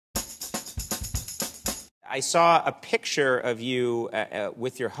I saw a picture of you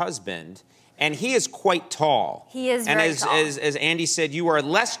with your husband, and he is quite tall. He is very tall. And as Andy said, you are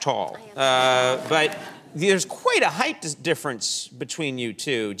less tall. But there's quite a height difference between you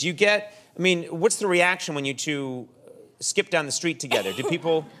two. Do you get, I mean, what's the reaction when you two skip down the street together? Do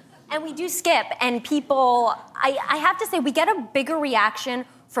people... And we do skip, and people, I have to say, we get a bigger reaction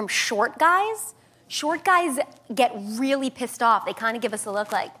from short guys. Short guys get really pissed off. They kind of give us a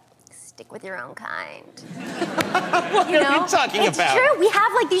look like, stick with your own kind. What are you talking about? It's true. We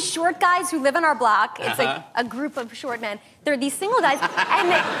have like these short guys who live in our block. It's like a group of short men. They're these single guys,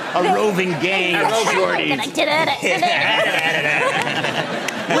 and a roving gang of shorties.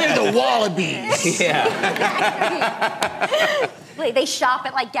 We're the Wallabies. Yeah. They shop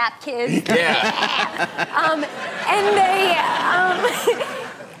at like Gap Kids. Yeah. And they,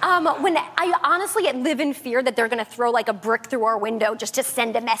 when I honestly live in fear that they're going to throw like a brick through our window just to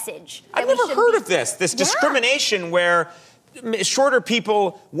send a message. I've never heard of this discrimination where shorter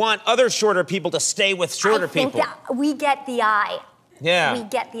people want other shorter people to stay with shorter people. That we get the eye. Yeah. We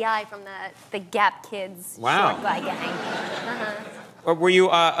get the eye from the Gap Kids short guy gang. Or were you,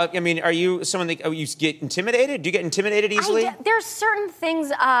 I mean, are you someone that, you get intimidated? Do you get intimidated easily? There's certain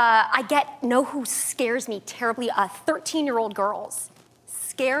things know who scares me terribly? 13-year-old girls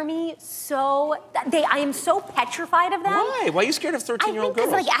scare me so, I am so petrified of them. Why? Why are you scared of 13-year-old girls?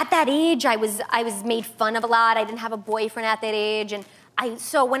 Because like at that age, I was made fun of a lot. I didn't have a boyfriend at that age, and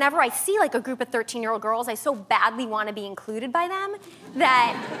so whenever I see like a group of 13-year-old girls, I so badly want to be included by them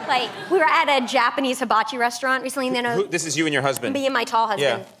that like we were at a Japanese hibachi restaurant recently. And this is you and your husband? Me and my tall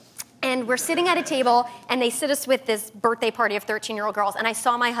husband. Yeah. And we're sitting at a table, and they sit us with this birthday party of 13-year-old girls. And I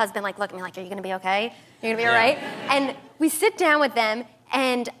saw my husband like look at me like, "Are you gonna be okay? You're gonna be all right?" And we sit down with them,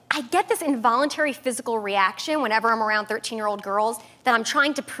 and I get this involuntary physical reaction whenever I'm around 13-year-old girls that I'm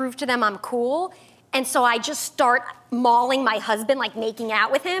trying to prove to them I'm cool. And so I just start mauling my husband, like making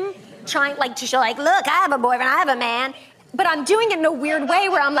out with him, trying like to show like, look, I have a boyfriend, I have a man. But I'm doing it in a weird way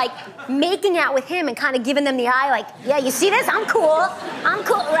where I'm like making out with him and kind of giving them the eye like, yeah, you see this? I'm cool,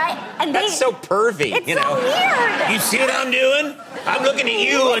 right? And that's so pervy, it's so weird. You see what I'm doing? I'm looking at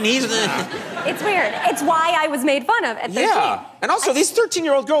you and he's It's weird. It's why I was made fun of at 13. Yeah, and also these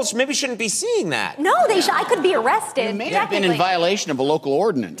 13-year-old girls maybe shouldn't be seeing that. No, I could be arrested. You may have been in violation of a local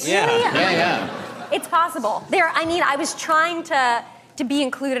ordinance. Yeah. It's possible. I was trying to be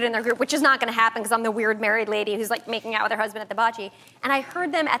included in their group, which is not going to happen because I'm the weird married lady who's like making out with her husband at the bocce. And I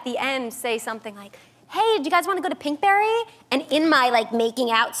heard them at the end say something like, "Hey, do you guys want to go to Pinkberry?" And in my like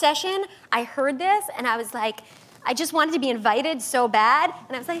making out session, I heard this and I was like, I just wanted to be invited so bad.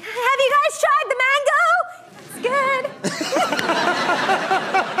 And I was like, "Have you guys tried the mango? It's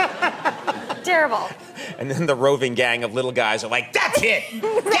good." Terrible. And then the roving gang of little guys are like, "That's it!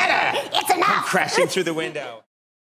 Get her!" It's enough! Crashing through the window.